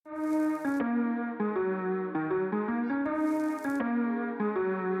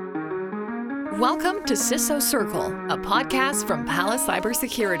Welcome to CISO Circle, a podcast from Palace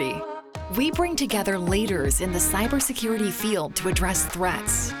Cybersecurity. We bring together leaders in the cybersecurity field to address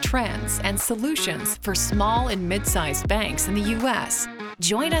threats, trends, and solutions for small and mid-sized banks in the U.S.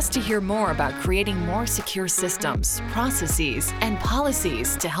 Join us to hear more about creating more secure systems, processes, and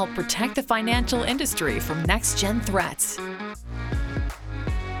policies to help protect the financial industry from next-gen threats.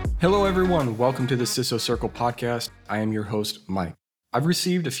 Hello, everyone. Welcome to the CISO Circle podcast. I am your host, Mike. I've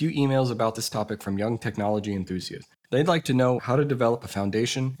received a few emails about this topic from young technology enthusiasts. They'd like to know how to develop a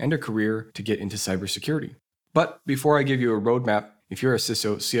foundation and a career to get into cybersecurity. But before I give you a roadmap, if you're a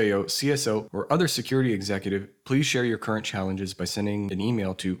CISO, CIO, CSO, or other security executive, please share your current challenges by sending an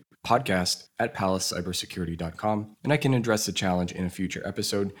email to podcast@palacecybersecurity.com, and I can address the challenge in a future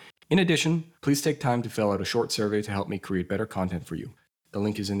episode. In addition, please take time to fill out a short survey to help me create better content for you. The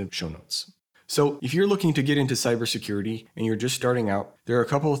link is in the show notes. So if you're looking to get into cybersecurity and you're just starting out, there are a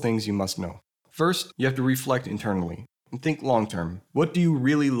couple of things you must know. First, you have to reflect internally and think long-term. What do you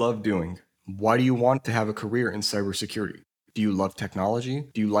really love doing? Why do you want to have a career in cybersecurity? Do you love technology?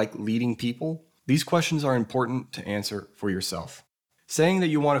 Do you like leading people? These questions are important to answer for yourself. Saying that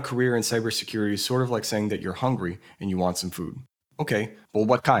you want a career in cybersecurity is sort of like saying that you're hungry and you want some food. Okay, well,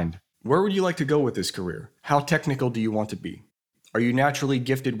 what kind? Where would you like to go with this career? How technical do you want to be? Are you naturally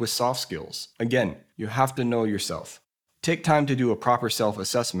gifted with soft skills? Again, you have to know yourself. Take time to do a proper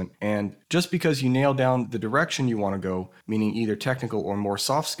self-assessment, and just because you nail down the direction you want to go, meaning either technical or more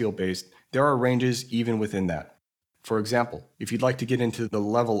soft skill based, there are ranges even within that. For example, if you'd like to get into the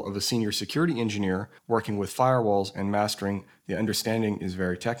level of a senior security engineer, working with firewalls and mastering the understanding is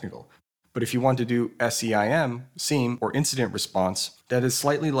very technical. But if you want to do SEIM, SIEM, or incident response, that is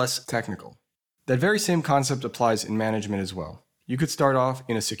slightly less technical. That very same concept applies in management as well. You could start off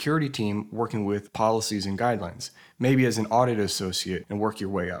in a security team working with policies and guidelines, maybe as an audit associate, and work your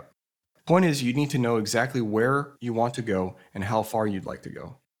way up. Point is, you need to know exactly where you want to go and how far you'd like to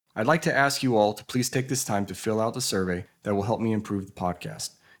go. I'd like to ask you all to please take this time to fill out the survey that will help me improve the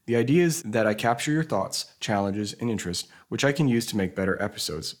podcast. The idea is that I capture your thoughts, challenges, and interests, which I can use to make better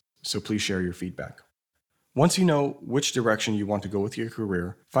episodes, so please share your feedback. Once you know which direction you want to go with your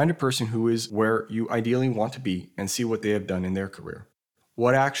career, find a person who is where you ideally want to be and see what they have done in their career.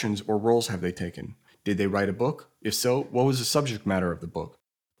 What actions or roles have they taken? Did they write a book? If so, what was the subject matter of the book?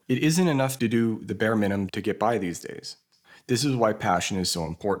 It isn't enough to do the bare minimum to get by these days. This is why passion is so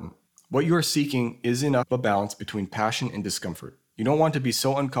important. What you are seeking is enough of a balance between passion and discomfort. You don't want to be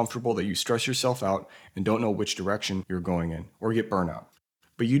so uncomfortable that you stress yourself out and don't know which direction you're going in, or get burnout.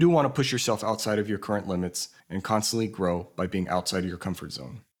 But you do want to push yourself outside of your current limits and constantly grow by being outside of your comfort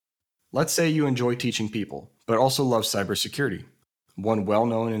zone. Let's say you enjoy teaching people, but also love cybersecurity. One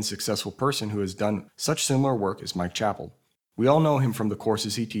well-known and successful person who has done such similar work is Mike Chappell. We all know him from the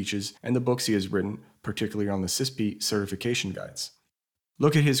courses he teaches and the books he has written, particularly on the CISSP certification guides.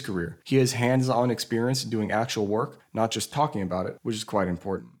 Look at his career. He has hands-on experience doing actual work, not just talking about it, which is quite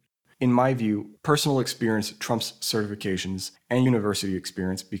important. In my view, personal experience trumps certifications and university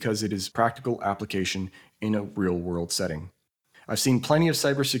experience because it is practical application in a real-world setting. I've seen plenty of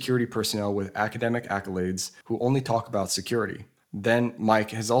cybersecurity personnel with academic accolades who only talk about security. Then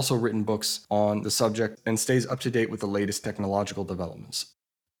Mike has also written books on the subject and stays up to date with the latest technological developments.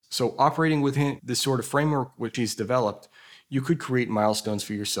 So operating within this sort of framework which he's developed, you could create milestones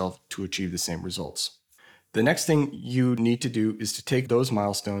for yourself to achieve the same results. The next thing you need to do is to take those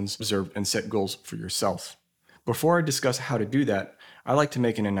milestones observed and set goals for yourself. Before I discuss how to do that, I'd like to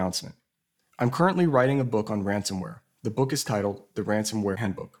make an announcement. I'm currently writing a book on ransomware. The book is titled The Ransomware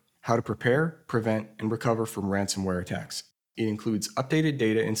Handbook: How to Prepare, Prevent, and Recover from Ransomware Attacks. It includes updated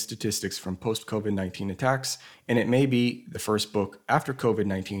data and statistics from post-COVID-19 attacks, and it may be the first book after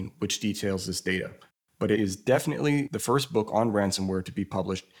COVID-19 which details this data. But it is definitely the first book on ransomware to be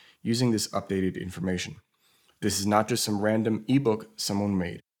published using this updated information. This is not just some random ebook someone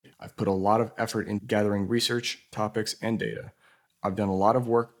made. I've put a lot of effort in gathering research, topics, and data. I've done a lot of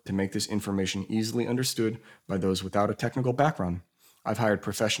work to make this information easily understood by those without a technical background. I've hired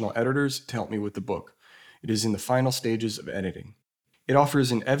professional editors to help me with the book. It is in the final stages of editing. It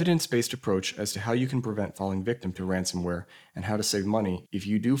offers an evidence-based approach as to how you can prevent falling victim to ransomware and how to save money if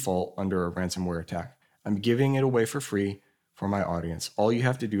you do fall under a ransomware attack. I'm giving it away for free for my audience. All you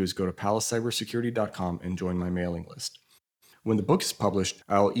have to do is go to palacecybersecurity.com and join my mailing list. When the book is published,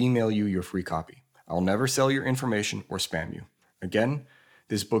 I'll email you your free copy. I'll never sell your information or spam you. Again,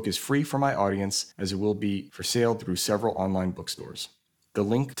 this book is free for my audience as it will be for sale through several online bookstores. The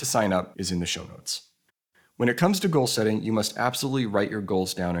link to sign up is in the show notes. When it comes to goal setting, you must absolutely write your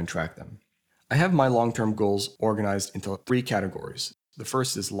goals down and track them. I have my long-term goals organized into 3 categories. The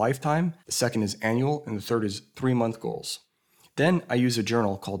first is lifetime, the second is annual, and the third is 3-month goals. Then I use a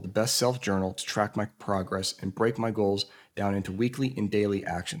journal called the Best Self Journal to track my progress and break my goals down into weekly and daily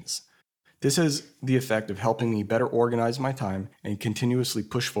actions. This has the effect of helping me better organize my time and continuously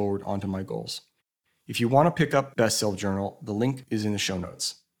push forward onto my goals. If you want to pick up Best Self Journal, the link is in the show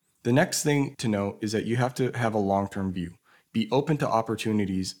notes. The next thing to know is that you have to have a long-term view. Be open to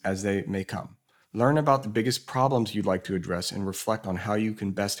opportunities as they may come. Learn about the biggest problems you'd like to address and reflect on how you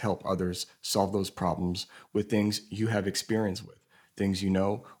can best help others solve those problems with things you have experience with, things you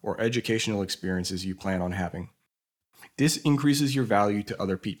know, or educational experiences you plan on having. This increases your value to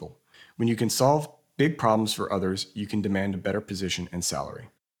other people. When you can solve big problems for others, you can demand a better position and salary.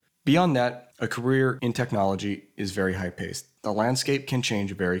 Beyond that, a career in technology is very high-paced. The landscape can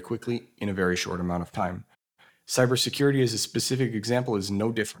change very quickly in a very short amount of time. Cybersecurity as a specific example is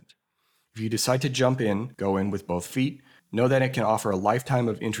no different. If you decide to jump in, go in with both feet, know that it can offer a lifetime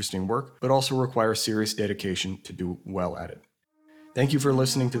of interesting work, but also require serious dedication to do well at it. Thank you for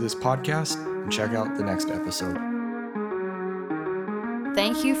listening to this podcast, and check out the next episode.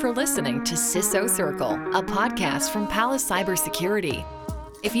 Thank you for listening to CISO Circle, a podcast from Palace Cybersecurity.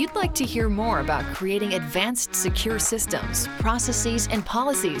 If you'd like to hear more about creating advanced secure systems, processes, and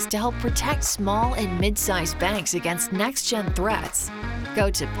policies to help protect small and mid-sized banks against next-gen threats,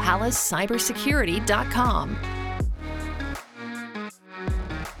 go to palacecybersecurity.com.